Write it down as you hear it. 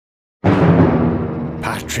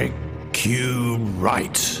Patrick Q.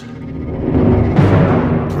 Wright,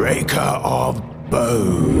 breaker of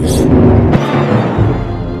bows,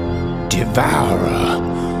 devourer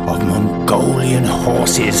of Mongolian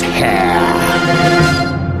horses' hair,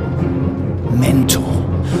 mentor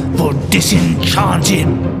for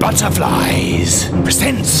disenchanted butterflies,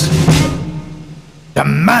 presents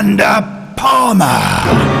Amanda Palmer,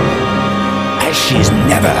 as she's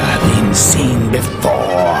never been seen before.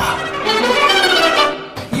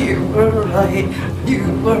 You were right, you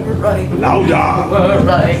were right. Louder! You were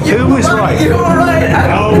right. Who was right? You were right.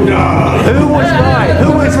 Louder! Who was right?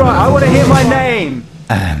 Who was right? I want to hear my name.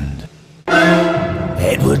 And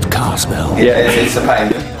Edward Ka-Spel. Yeah, it's a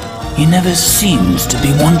pain. He never seems to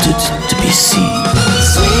be wanted to be seen.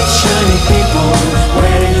 Sweet shiny people,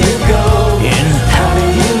 where do you go? In How do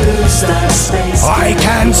you lose that space? I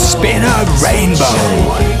Can Spin a Rainbow.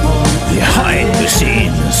 Behind the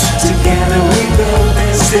scenes. Together we build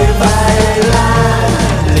this divided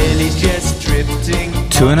line. Lily's just drifting.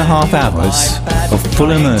 2.5 hours of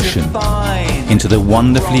full immersion into the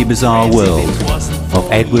wonderfully bizarre world of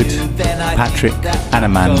Edward, Patrick and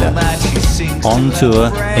Amanda on tour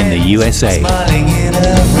in the USA. Smiling in a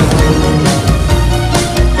room.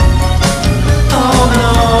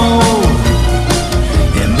 Oh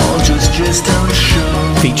no, immortals just don't show.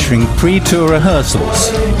 Featuring pre-tour rehearsals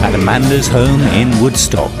at Amanda's home in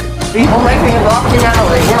Woodstock. We're making a rock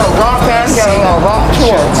finale. We're a rock band getting a rock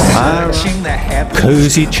tour.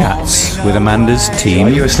 Cozy chats with Amanda's team.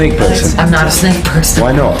 Are you a snake person? I'm not a snake person.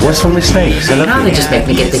 Why not? What's wrong with snakes? They're No, lovely. they just make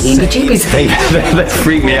me get the heebie-jeebies. They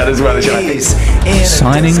freak me out as well.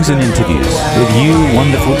 Signings and interviews with you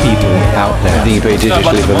wonderful people out I there. think you pay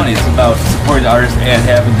digitally, but It's about supporting artists and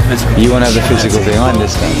having the physical. you want to have the physical thing. I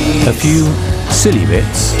understand. A few silly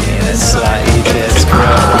bits.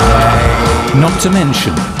 Not to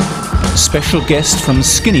mention special guest from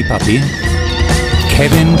Skinny Puppy,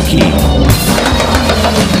 Kevin Key.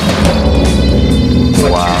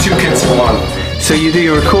 Wow. Two kids for one. So you do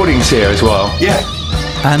your recordings here as well? Yeah.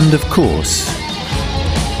 And of course,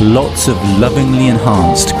 lots of lovingly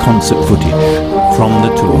enhanced concert footage from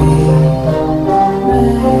the tour.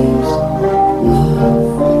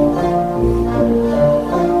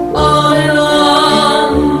 On and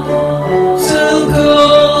on, till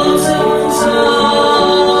golden dawn.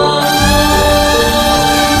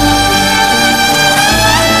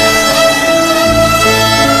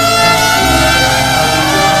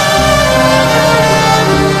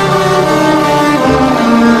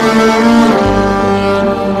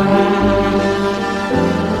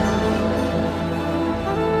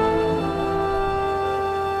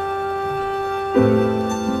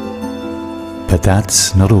 But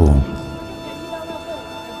that's not all.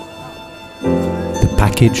 The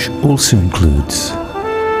package also includes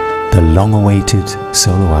the long-awaited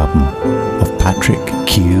solo album of Patrick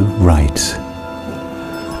Q. Wright,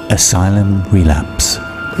 Asylum Relapse.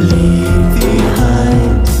 Leave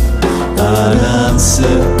behind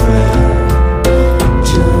unanswered prayer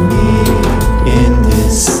to me in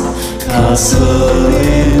this castle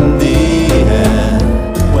in the air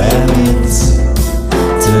where myths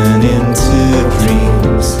turn into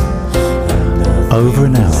dreams. Over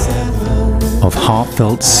an hour of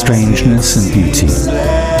heartfelt strangeness and beauty,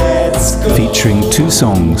 Let's go, featuring 2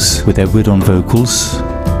 songs with Edward on vocals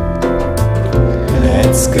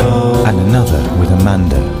let's go. and another with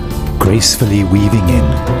Amanda gracefully weaving in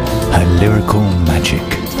her lyrical magic.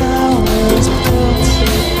 Towers built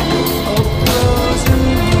of frozen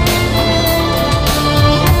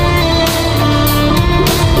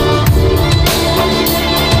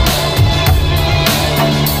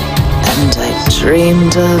And I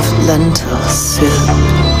dreamed of lentil soup,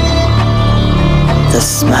 the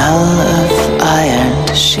smell of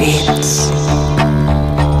ironed sheets,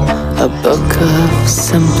 a book of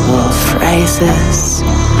simple phrases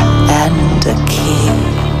and a key.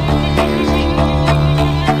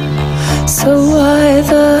 So why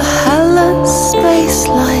the hell a space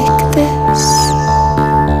like this?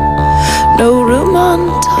 No room on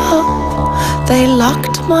top, they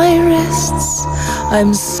locked my wrists.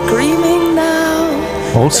 I'm screaming now.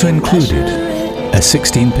 Also included a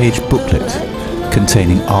 16-page booklet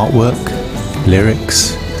containing artwork,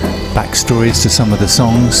 lyrics, backstories to some of the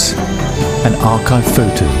songs, and archive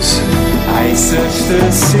photos. I searched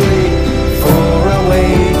the city for a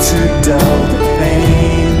way to dull the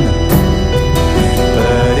pain,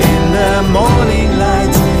 but in the morning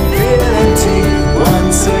light, feel empty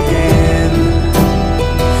once again.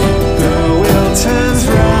 The wheel turns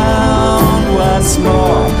round once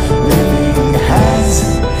more. Living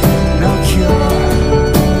has no cure.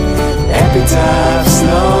 Epitaphs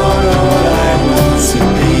not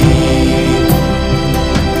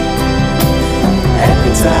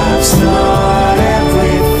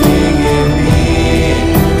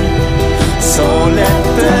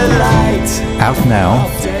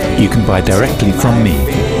you can buy directly from me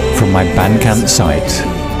from my Bandcamp site.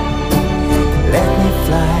 Let me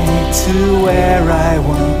fly to where I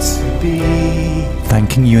want to be.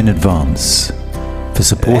 Thanking you in advance for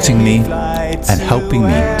supporting me and helping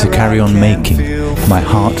me to carry on making my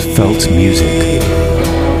heartfelt music.